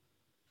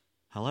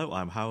Hello,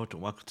 I'm Howard,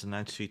 and welcome to the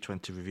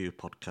 9320 Review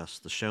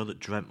Podcast, the show that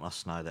dreamt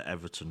last night that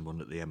Everton won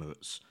at the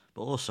Emirates,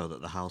 but also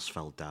that the house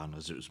fell down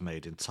as it was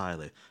made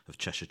entirely of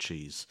Cheshire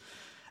cheese.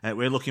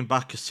 We're looking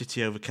back as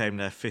City overcame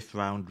their fifth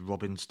round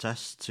Robins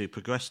test to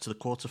progress to the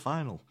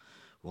quarter-final,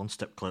 one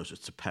step closer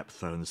to Pep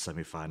throwing the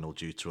semi-final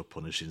due to a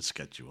punishing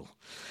schedule.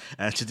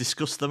 To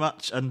discuss the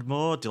match and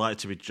more, delighted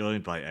to be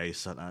joined by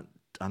Asan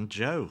and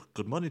Joe.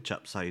 Good morning,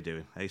 chaps. How you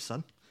doing,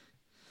 Asan?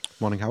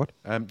 Morning, Howard.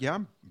 Yeah,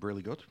 I'm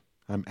really good.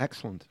 I'm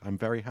excellent. I'm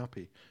very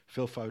happy.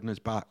 Phil Foden is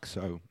back,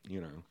 so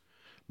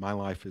my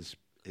life is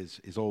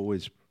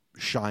always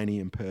shiny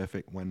and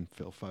perfect when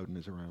Phil Foden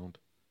is around.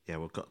 Yeah,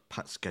 we've got a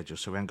packed schedule,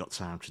 so we haven't got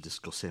time to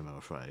discuss him, I'm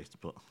afraid.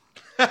 But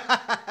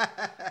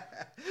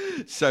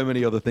so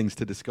many other things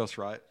to discuss,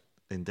 right?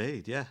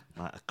 indeed, yeah,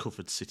 like a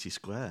covered City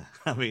Square.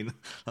 I mean,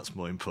 that's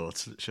more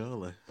important,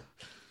 surely.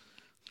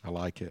 I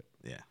like it.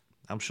 Yeah,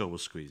 I'm sure we'll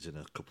squeeze in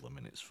a couple of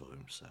minutes for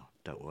him, so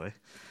don't worry.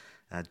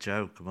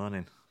 Joe, good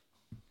morning.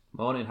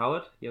 Morning,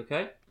 Howard. You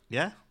okay?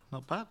 Yeah,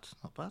 not bad,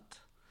 not bad.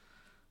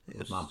 It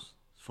Good was man.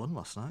 fun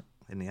last night,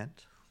 in the end.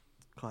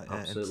 Quite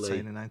Absolutely.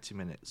 entertaining 90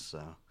 minutes,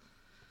 so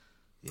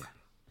yeah.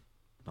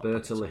 Not bad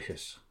at all.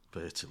 Bertalicious.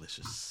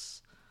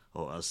 Bertalicious.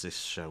 Or as this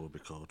show will be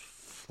called,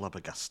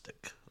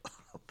 flabbergastic,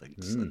 I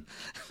think. So.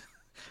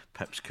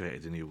 Pep's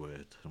created a new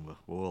word, and we're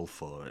all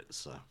for it,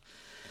 so...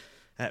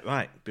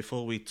 right,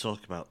 before we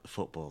talk about the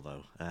football,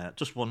 though,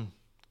 just one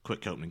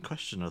quick opening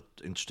question. I'm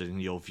interested in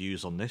your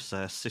views on this.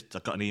 I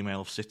got an email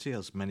of City,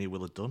 as many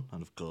will have done,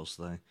 and of course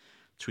they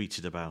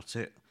tweeted about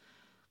it,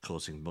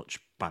 causing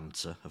much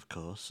banter, of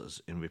course, as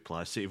in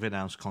reply. City have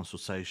announced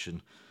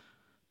consultation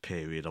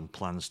period on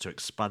plans to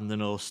expand the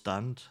North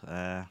Stand.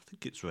 I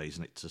think it's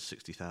raising it to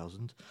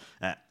 60,000.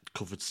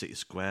 Covered City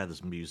Square,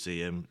 there's a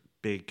museum,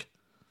 big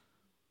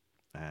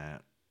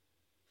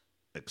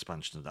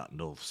expansion of that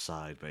north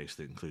side,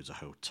 basically includes a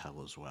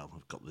hotel as well.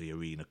 I've got the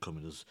arena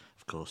coming, as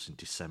of course, in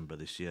December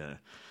this year.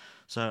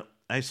 So,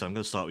 Asa, I'm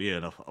going to start with you,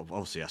 and I'll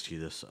obviously ask you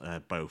this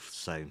both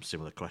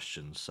similar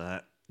questions.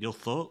 Your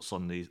thoughts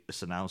on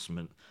this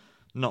announcement?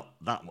 Not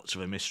that much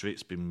of a mystery.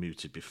 It's been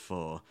mooted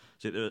before.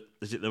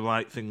 Is it the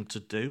right thing to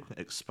do,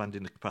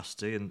 expanding the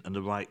capacity, and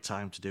the right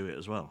time to do it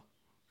as well?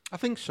 I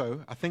think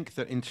so. I think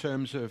that in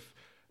terms of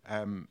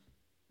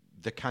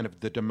the kind of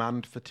the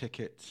demand for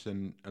tickets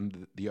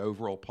and the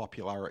overall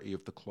popularity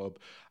of the club,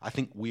 I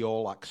think we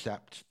all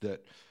accept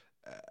that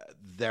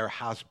there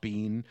has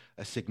been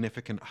a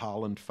significant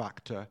Haaland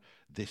factor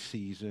this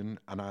season,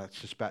 and I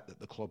suspect that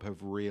the club have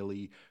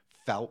really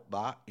felt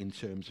that in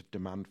terms of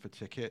demand for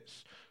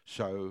tickets.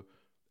 So,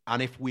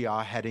 and if we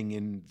are heading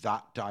in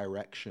that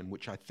direction,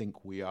 which I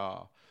think we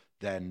are,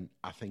 then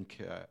I think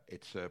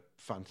it's a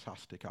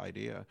fantastic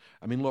idea.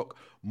 I mean, look,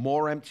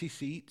 more empty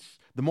seats,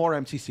 the more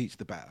empty seats,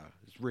 the better.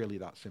 It's really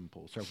that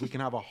simple. So if we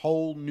can have a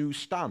whole new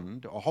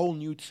stand, a whole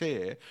new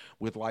tier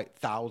with like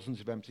thousands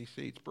of empty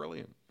seats,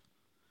 brilliant.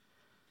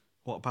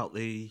 What about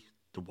the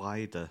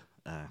wider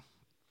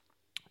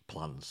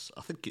plans?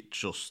 I think it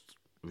just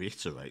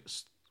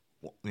reiterates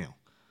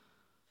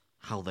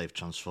how they've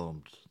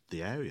transformed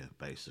the area,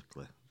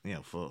 basically.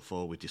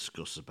 For we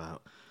discuss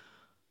about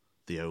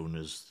the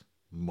owners'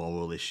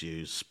 moral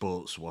issues,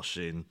 sports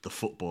washing, the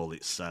football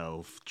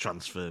itself,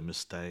 transfer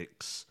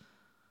mistakes.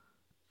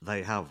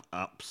 They have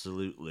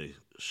absolutely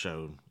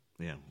shown,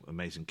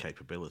 amazing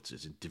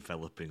capabilities in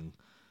developing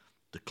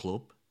the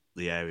club,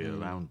 the area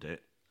around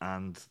it,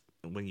 and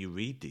when you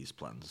read these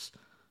plans,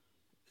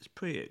 it's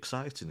pretty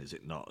exciting, is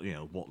it not?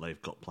 What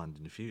they've got planned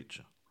in the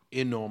future.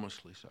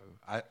 Enormously so.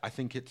 I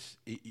think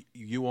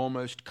you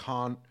almost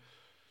can't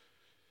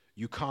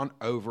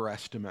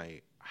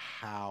overestimate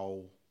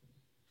how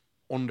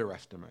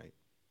underestimate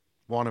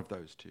one of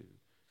those two.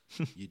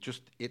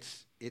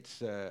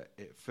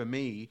 For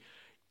me,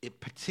 it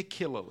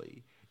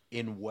particularly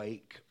in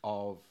wake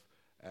of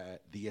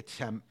the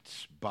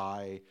attempts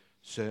by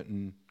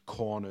certain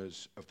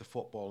corners of the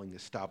footballing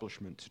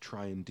establishment to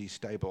try and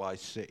destabilise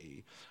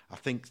City. I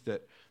think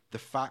that the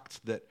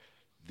fact that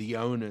the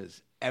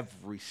owners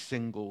every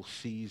single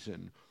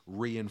season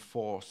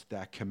reinforced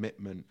their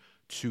commitment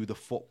to the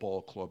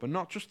football club, and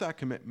not just their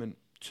commitment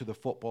to the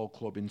football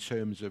club in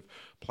terms of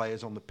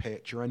players on the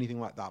pitch or anything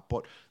like that,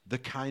 but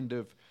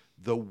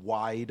the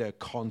wider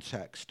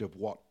context of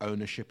what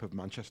ownership of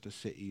Manchester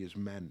City has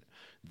meant.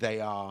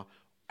 They are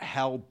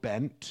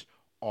hell-bent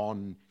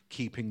on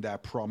keeping their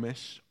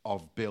promise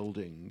of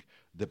building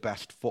the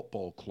best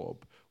football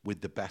club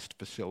with the best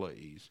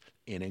facilities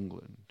in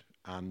England.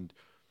 And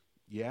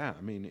yeah,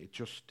 I mean,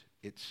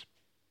 it's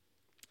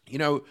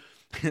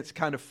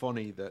kind of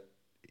funny that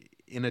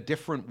in a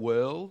different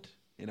world,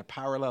 in a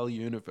parallel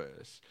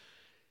universe,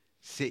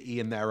 City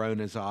and their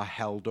owners are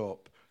held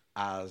up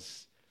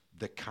as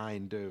the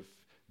kind of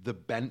the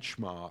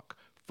benchmark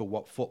for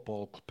what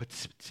football,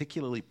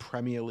 particularly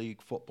Premier League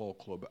football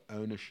club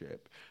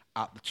ownership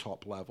at the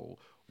top level,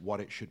 what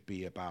it should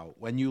be about.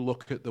 When you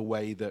look at the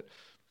way that,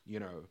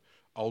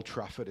 Old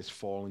Trafford is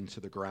falling to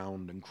the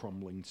ground and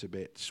crumbling to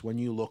bits, when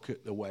you look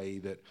at the way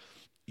that,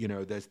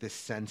 there's this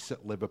sense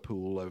at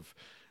Liverpool of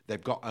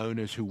They've got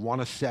owners who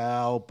want to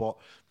sell, but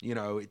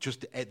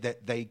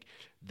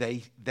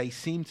they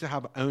seem to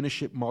have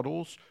ownership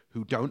models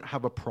who don't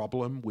have a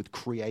problem with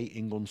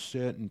creating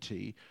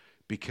uncertainty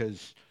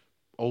because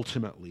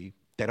ultimately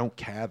they don't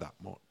care that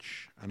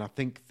much. And I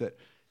think that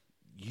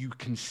you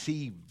can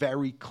see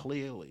very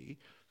clearly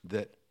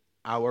that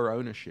our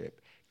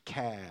ownership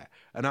care.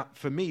 And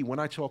for me, when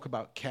I talk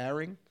about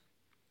caring,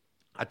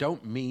 I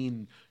don't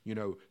mean,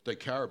 they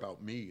care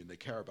about me and they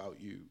care about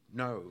you.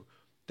 No,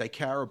 they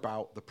care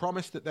about the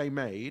promise that they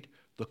made,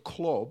 the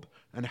club,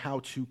 and how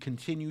to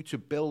continue to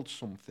build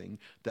something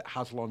that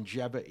has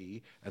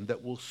longevity and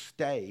that will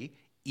stay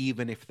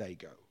even if they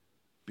go.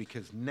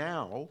 Because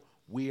now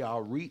we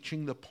are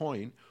reaching the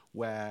point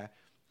where,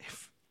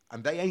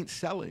 and they ain't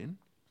selling,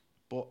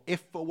 but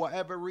if for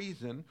whatever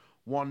reason,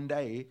 one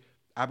day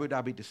Abu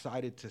Dhabi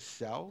decided to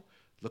sell,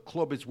 the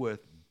club is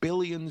worth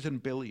billions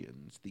and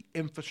billions. The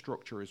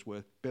infrastructure is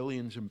worth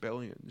billions and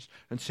billions,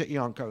 and City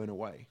aren't going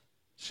away.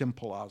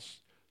 Simple as.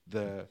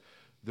 The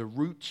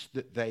roots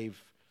that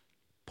they've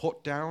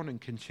put down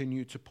and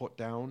continue to put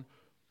down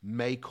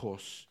make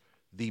us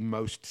the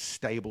most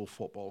stable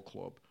football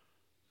club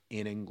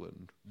in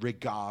England,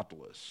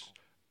 regardless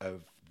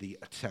of the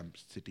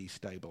attempts to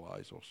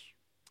destabilise us.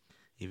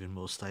 Even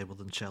more stable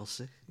than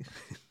Chelsea.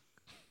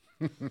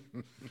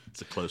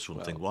 It's a close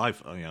one thing. Well,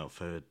 I've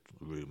heard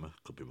rumour,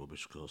 could be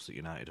rubbish, of course, that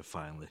United are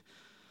finally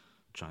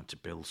trying to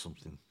build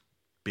something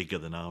bigger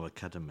than our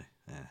academy,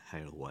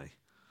 Hale Way.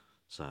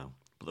 So,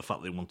 but the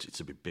fact they want it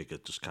to be bigger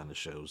just kind of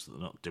shows that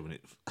they're not doing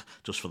it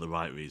just for the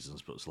right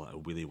reasons, but it's like a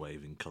willy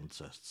waving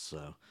contest.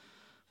 So,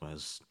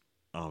 whereas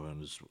our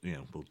owners,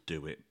 will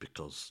do it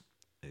because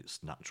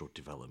it's natural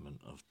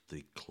development of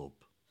the club,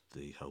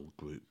 the whole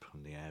group,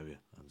 and the area,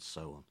 and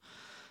so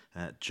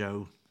on.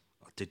 Joe,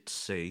 I did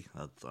see,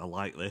 I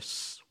like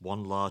this,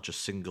 one larger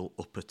single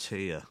upper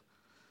tier.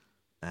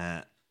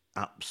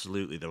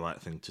 Absolutely the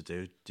right thing to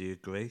do. Do you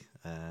agree?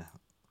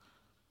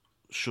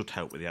 Should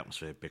help with the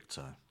atmosphere big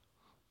time.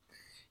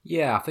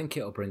 Yeah, I think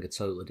it'll bring a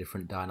totally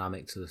different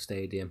dynamic to the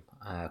stadium.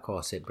 Of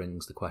course, it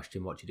brings the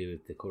question, what do you do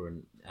with the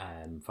current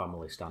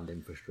family stand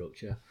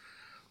infrastructure?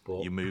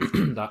 But you move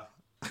that.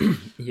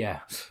 Yeah,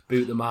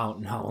 boot them out.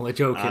 No, only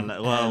joking.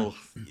 And,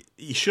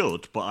 you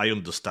should, but I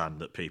understand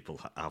that people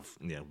have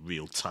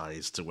real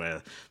ties to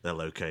where they're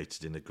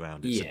located in the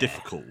ground. It's a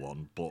difficult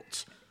one,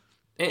 but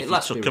if you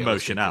took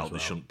commotion out, they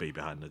shouldn't be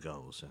behind the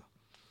goals.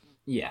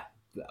 Yeah,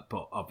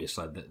 but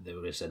obviously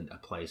there isn't a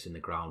place in the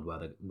ground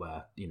where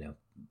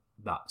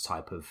that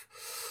type of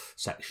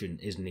section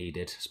is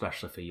needed,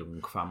 especially for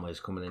young families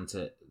coming in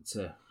to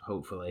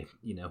hopefully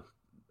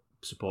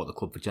support the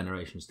club for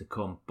generations to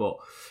come. But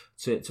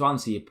to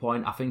answer your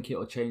point, I think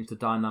it'll change the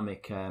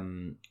dynamic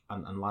and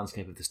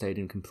landscape of the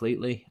stadium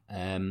completely.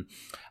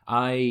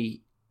 I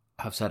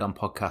have said on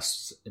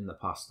podcasts in the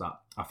past that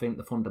I think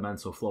the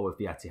fundamental flaw with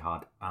the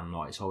Etihad, and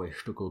what it's always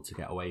struggled to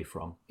get away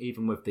from,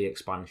 even with the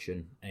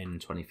expansion in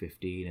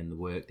 2015 and the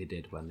work they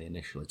did when they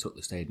initially took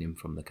the stadium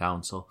from the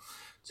council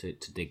to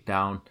dig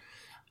down,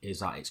 is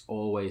that it's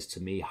always, to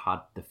me,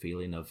 had the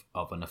feeling of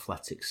an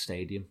athletic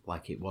stadium,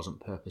 like it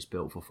wasn't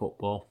purpose-built for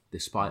football,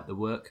 despite the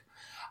work.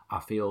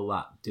 I feel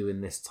that doing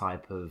this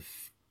type of,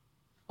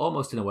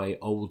 almost in a way,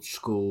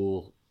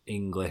 old-school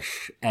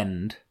English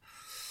end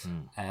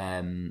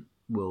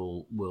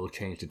will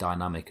change the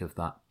dynamic of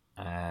that.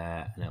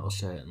 And it'll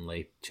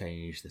certainly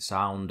change the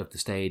sound of the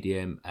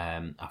stadium.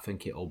 I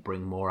think it'll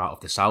bring more out of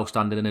the south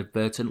stand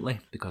inadvertently,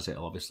 because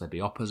it'll obviously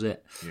be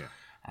opposite. Yeah.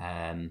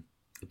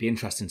 It'd be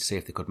interesting to see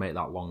if they could make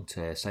that long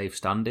to safe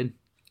standing,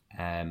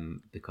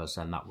 because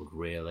then that would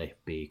really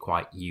be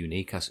quite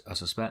unique, I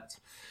suspect.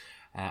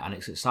 And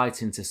it's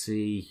exciting to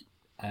see,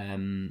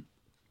 the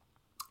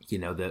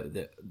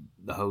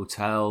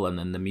hotel and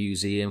then the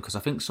museum, because I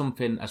think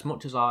something, as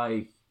much as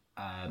I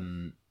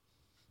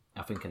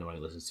think anyone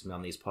who listens to me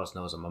on these pods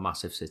knows I'm a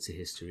massive city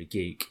history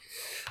geek.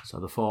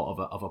 So the thought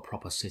of a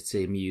proper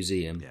city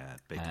museum,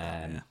 big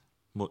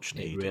much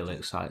needed. It really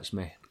excites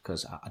me,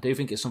 because I do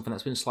think it's something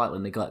that's been slightly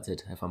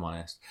neglected, if I'm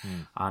honest.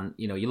 And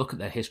you look at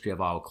the history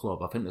of our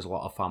club. I think there's a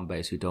lot of fan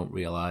base who don't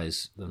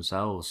realise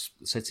themselves,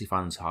 City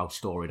fans, how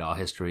storied our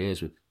history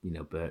is with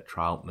Bert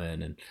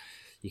Troutman, and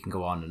you can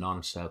go on and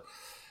on. So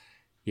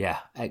yeah,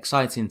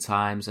 exciting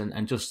times.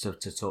 And just to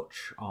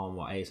touch on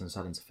what Aidan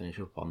said, and to finish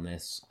up on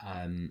this,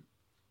 I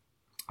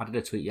did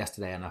a tweet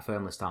yesterday, and I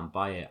firmly stand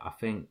by it. I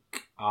think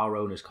our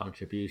owners'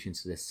 contribution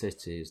to this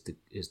city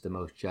is the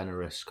most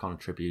generous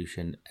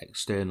contribution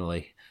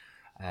externally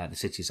the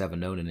city's ever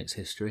known in its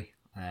history.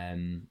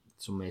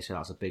 Some may say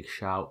that's a big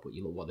shout, but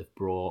you look what they've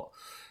brought.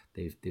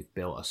 They've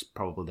built us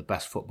probably the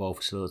best football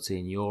facility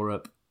in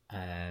Europe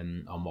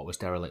on what was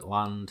derelict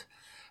land.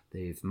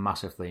 They've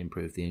massively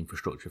improved the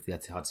infrastructure of the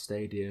Etihad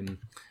Stadium.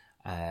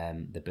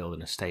 They're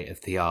building a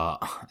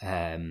state-of-the-art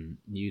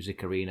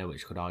music arena,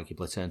 which could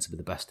arguably turn to be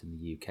the best in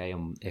the UK,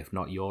 and if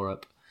not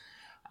Europe.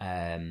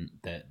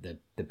 They're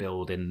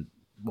building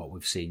what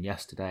we've seen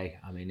yesterday.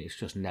 I mean, it's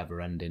just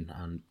never-ending.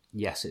 And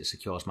yes, it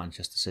secures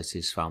Manchester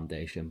City's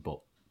foundation, but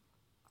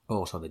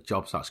also the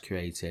jobs that's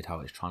created, how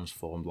it's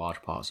transformed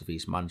large parts of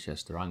East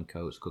Manchester and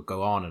Coates, could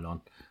go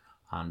on.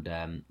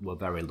 And we're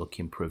very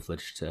lucky and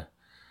privileged to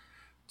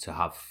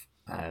have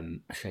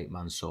Sheikh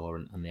Mansour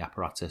and the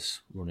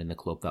apparatus running the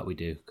club that we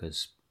do,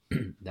 because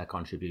their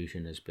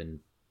contribution has been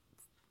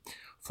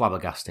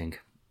flabbergasting.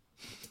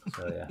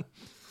 So yeah,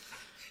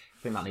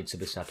 I think that needs to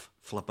be said.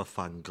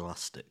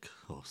 Flabberfanglastic.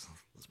 Oh,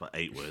 there's about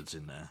 8 words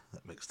in there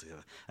that mixed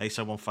together. Hey,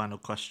 so one final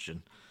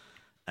question.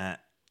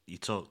 You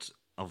talked,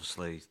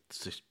 obviously,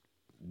 it's just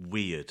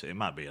weird. It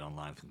might be an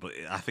online thing, but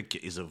I think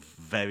it is a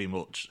very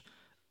much,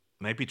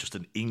 maybe just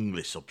an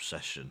English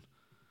obsession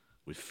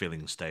with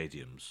filling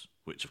stadiums,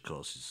 which of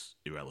course is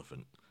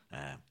irrelevant.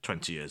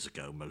 20 years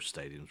ago, most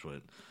stadiums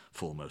weren't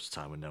full most of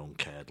the time and no one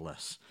cared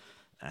less.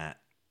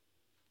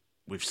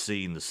 We've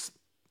seen this,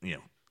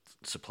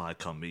 supply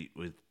can't meet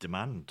with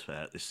demand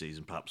this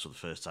season, perhaps for the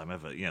first time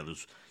ever.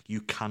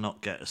 You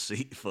cannot get a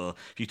seat if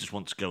you just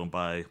want to go and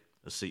buy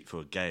a seat for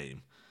a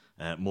game,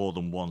 more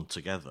than one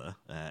together,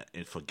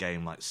 for a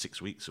game like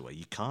 6 weeks away.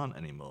 You can't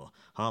anymore.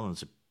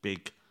 Haaland's a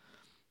big,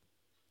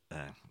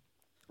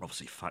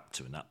 obviously,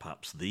 factor in that,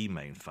 perhaps the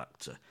main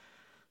factor.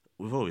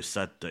 We've always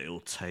said that it'll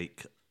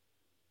take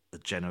a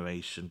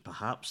generation,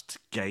 perhaps, to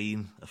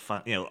gain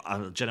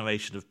a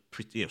generation of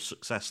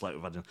success like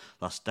we've had in the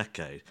last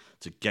decade,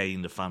 to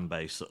gain the fan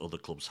base that other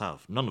clubs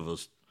have. None of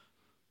us,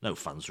 no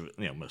fans,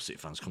 most City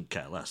fans couldn't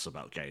care less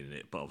about gaining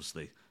it, but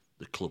obviously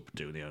the club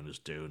do, and the owners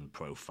do, and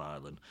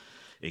profile and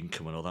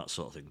income and all that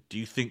sort of thing. Do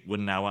you think we're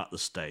now at the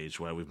stage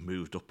where we've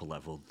moved up a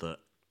level that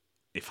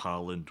if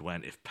Haaland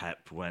went, if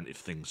Pep went, if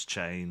things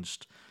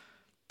changed,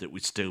 that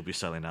we'd still be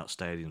selling out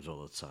stadiums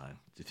all the time?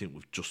 Do you think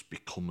we've just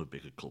become a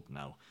bigger club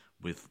now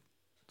with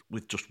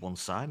just one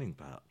signing,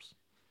 perhaps?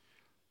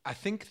 I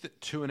think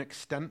that to an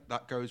extent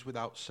that goes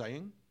without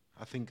saying.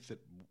 I think that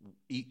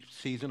each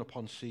season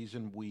upon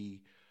season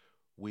we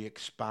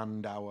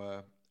expand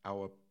our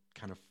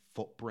kind of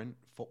footprint,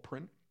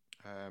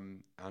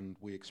 and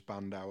we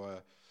expand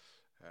our.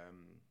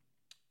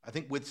 I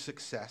think with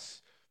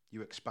success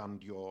you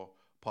expand your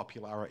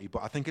popularity,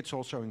 but I think it's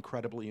also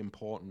incredibly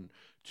important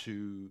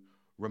to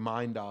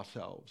remind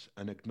ourselves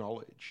and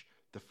acknowledge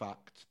the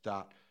fact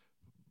that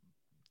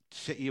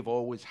City have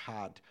always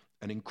had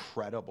an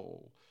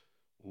incredible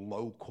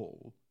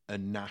local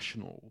and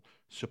national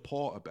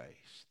supporter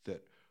base,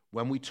 that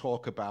when we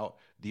talk about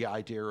the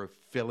idea of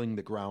filling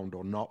the ground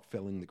or not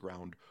filling the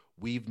ground,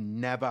 we've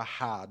never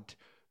had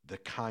the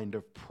kind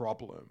of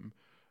problem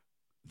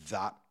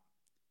that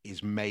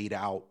is made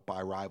out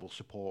by rival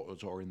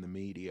supporters or in the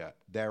media.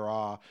 There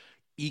are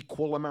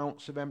equal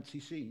amounts of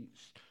empty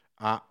seats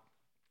at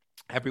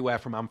everywhere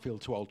from Anfield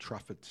to Old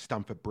Trafford to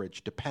Stamford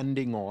Bridge,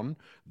 depending on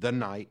the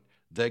night,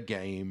 the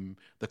game,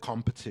 the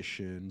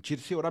competition. Do you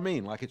see what I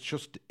mean? Like,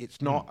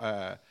 it's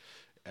not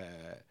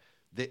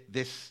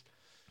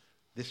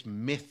this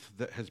myth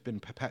that has been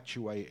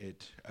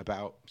perpetuated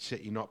about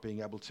City not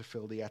being able to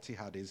fill the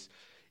Etihad is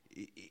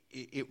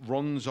it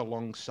runs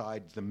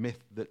alongside the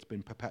myth that's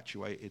been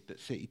perpetuated that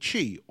City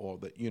cheat, or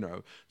that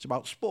it's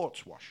about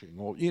sports washing,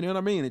 or what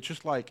I mean. It's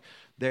just like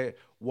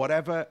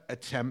whatever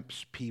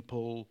attempts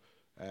people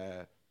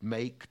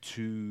make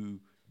to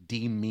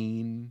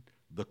demean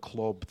the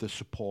club, the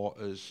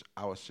supporters,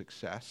 our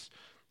success.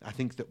 I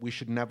think that we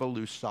should never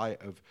lose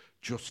sight of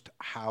just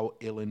how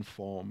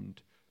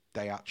ill-informed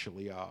they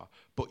actually are.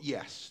 But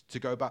yes, to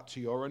go back to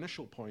your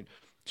initial point,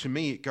 to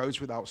me it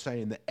goes without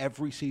saying that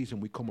every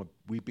season we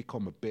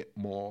become a bit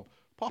more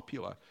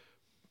popular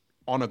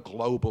on a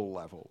global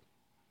level.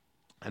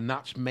 And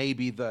that's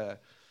maybe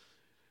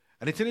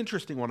and it's an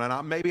interesting one,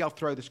 and maybe I'll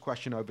throw this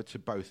question over to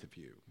both of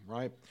you,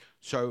 right?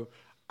 So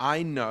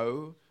I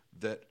know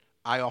that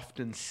I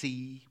often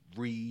see,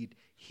 read,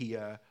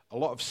 hear a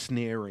lot of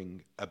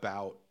sneering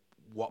about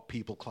what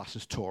people class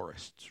as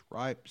tourists,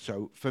 right?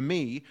 So for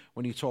me,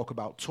 when you talk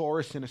about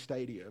tourists in a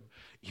stadium,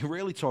 you're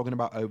really talking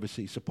about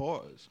overseas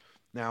supporters.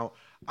 Now,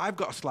 I've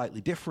got a slightly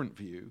different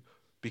view,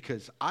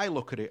 because I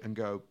look at it and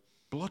go,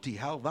 bloody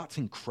hell, that's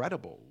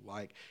incredible.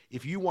 Like,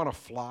 if you want to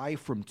fly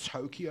from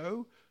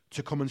Tokyo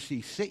to come and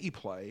see City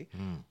play,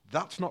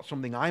 that's not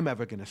something I'm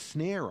ever going to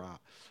sneer at.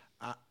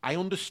 I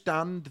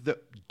understand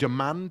that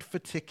demand for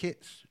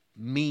tickets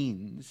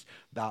means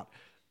that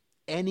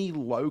any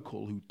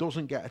local who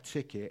doesn't get a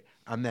ticket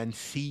and then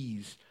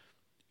sees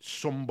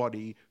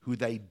somebody who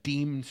they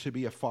deem to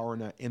be a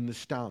foreigner in the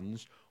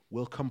stands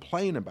will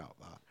complain about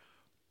that.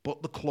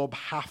 But the club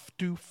have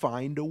to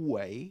find a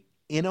way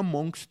in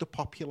amongst the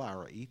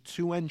popularity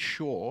to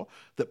ensure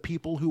that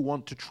people who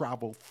want to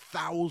travel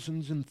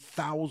thousands and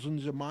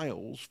thousands of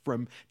miles,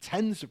 from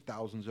tens of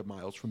thousands of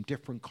miles from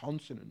different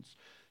continents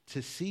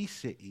to see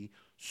City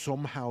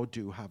somehow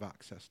do have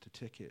access to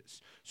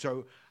tickets.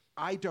 So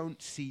I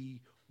don't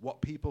see what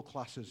people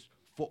class as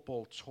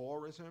football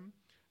tourism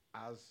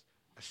as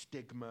a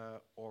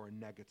stigma or a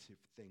negative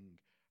thing.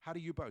 How do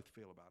you both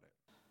feel about it?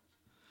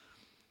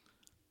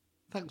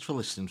 Thanks for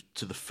listening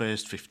to the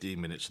first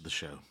 15 minutes of the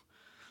show.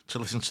 To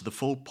listen to the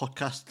full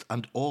podcast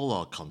and all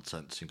our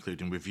contents,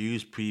 including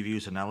reviews,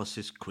 previews,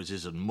 analysis,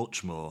 quizzes and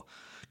much more,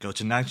 Go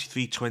to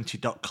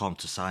 9320.com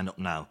to sign up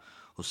now,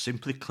 or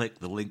simply click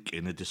the link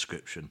in the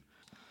description.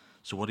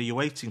 So what are you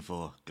waiting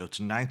for? Go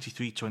to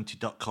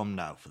 9320.com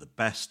now for the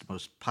best,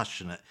 most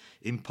passionate,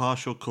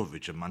 impartial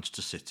coverage of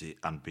Manchester City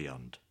and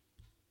beyond.